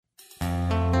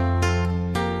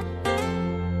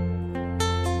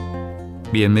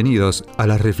Bienvenidos a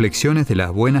las reflexiones de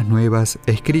las Buenas Nuevas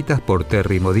escritas por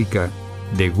Terry Modica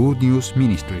de Good News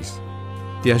Ministries.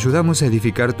 Te ayudamos a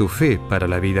edificar tu fe para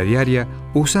la vida diaria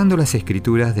usando las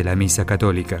escrituras de la Misa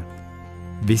Católica.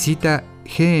 Visita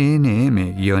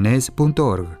gnm-es.org.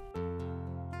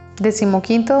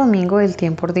 15º domingo del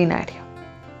tiempo ordinario.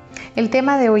 El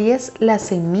tema de hoy es la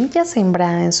semilla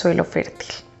sembrada en suelo fértil.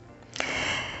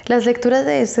 Las lecturas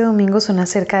de este domingo son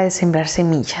acerca de sembrar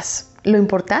semillas. Lo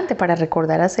importante para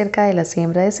recordar acerca de la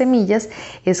siembra de semillas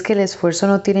es que el esfuerzo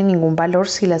no tiene ningún valor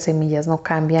si las semillas no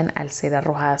cambian al ser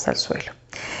arrojadas al suelo.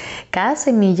 Cada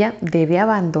semilla debe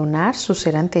abandonar su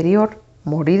ser anterior,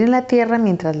 morir en la tierra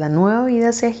mientras la nueva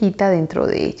vida se agita dentro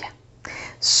de ella.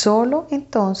 Solo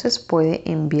entonces puede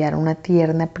enviar una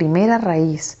tierna primera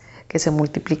raíz que se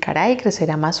multiplicará y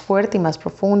crecerá más fuerte y más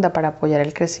profunda para apoyar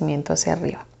el crecimiento hacia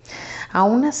arriba.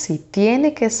 Aún así,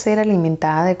 tiene que ser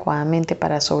alimentada adecuadamente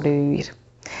para sobrevivir.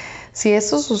 Si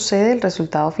esto sucede, el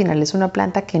resultado final es una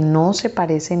planta que no se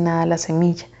parece en nada a la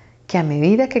semilla, que a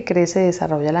medida que crece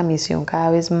desarrolla la misión cada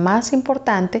vez más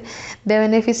importante de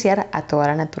beneficiar a toda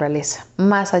la naturaleza,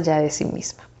 más allá de sí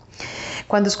misma.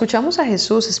 Cuando escuchamos a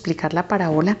Jesús explicar la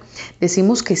parábola,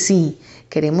 decimos que sí,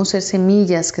 queremos ser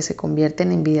semillas que se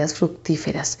convierten en vidas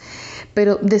fructíferas,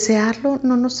 pero desearlo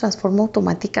no nos transforma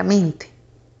automáticamente.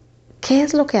 ¿Qué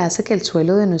es lo que hace que el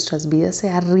suelo de nuestras vidas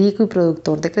sea rico y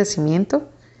productor de crecimiento?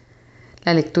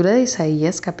 La lectura de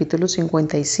Isaías capítulo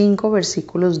 55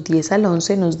 versículos 10 al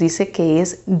 11 nos dice que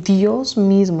es Dios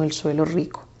mismo el suelo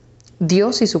rico,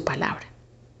 Dios y su palabra.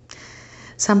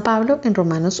 San Pablo en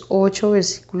Romanos 8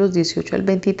 versículos 18 al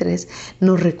 23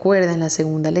 nos recuerda en la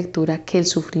segunda lectura que el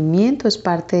sufrimiento es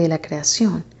parte de la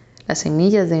creación. Las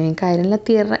semillas deben caer en la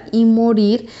tierra y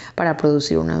morir para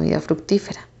producir una vida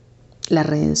fructífera. La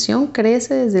redención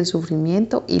crece desde el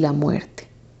sufrimiento y la muerte.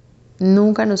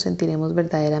 Nunca nos sentiremos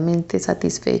verdaderamente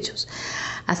satisfechos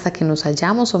hasta que nos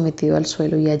hayamos sometido al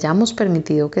suelo y hayamos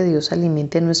permitido que Dios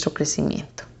alimente nuestro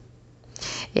crecimiento.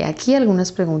 He aquí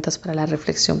algunas preguntas para la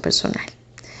reflexión personal.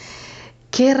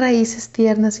 ¿Qué raíces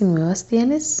tiernas y nuevas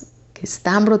tienes que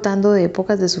están brotando de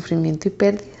épocas de sufrimiento y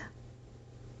pérdida?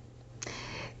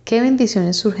 ¿Qué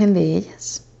bendiciones surgen de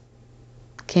ellas?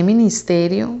 ¿Qué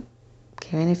ministerio?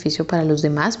 ¿Qué beneficio para los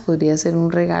demás podría ser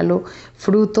un regalo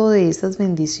fruto de estas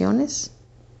bendiciones?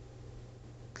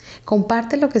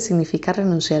 Comparte lo que significa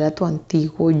renunciar a tu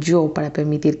antiguo yo para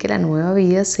permitir que la nueva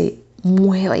vida se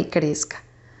mueva y crezca.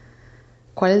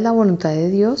 ¿Cuál es la voluntad de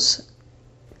Dios?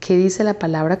 ¿Qué dice la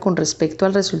palabra con respecto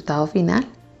al resultado final?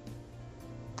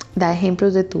 Da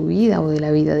ejemplos de tu vida o de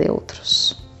la vida de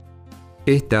otros.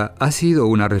 Esta ha sido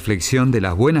una reflexión de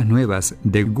las Buenas Nuevas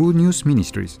de Good News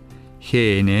Ministries.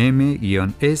 gnm-es.org.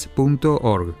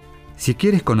 Si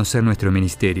quieres conocer nuestro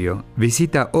ministerio,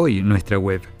 visita hoy nuestra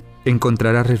web.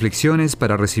 Encontrarás reflexiones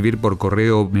para recibir por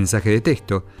correo o mensaje de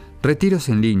texto, retiros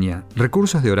en línea,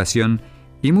 recursos de oración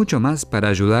y mucho más para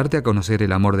ayudarte a conocer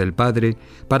el amor del Padre,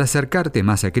 para acercarte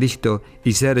más a Cristo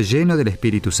y ser lleno del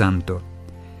Espíritu Santo.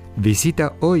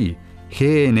 Visita hoy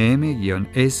gnm-es.org.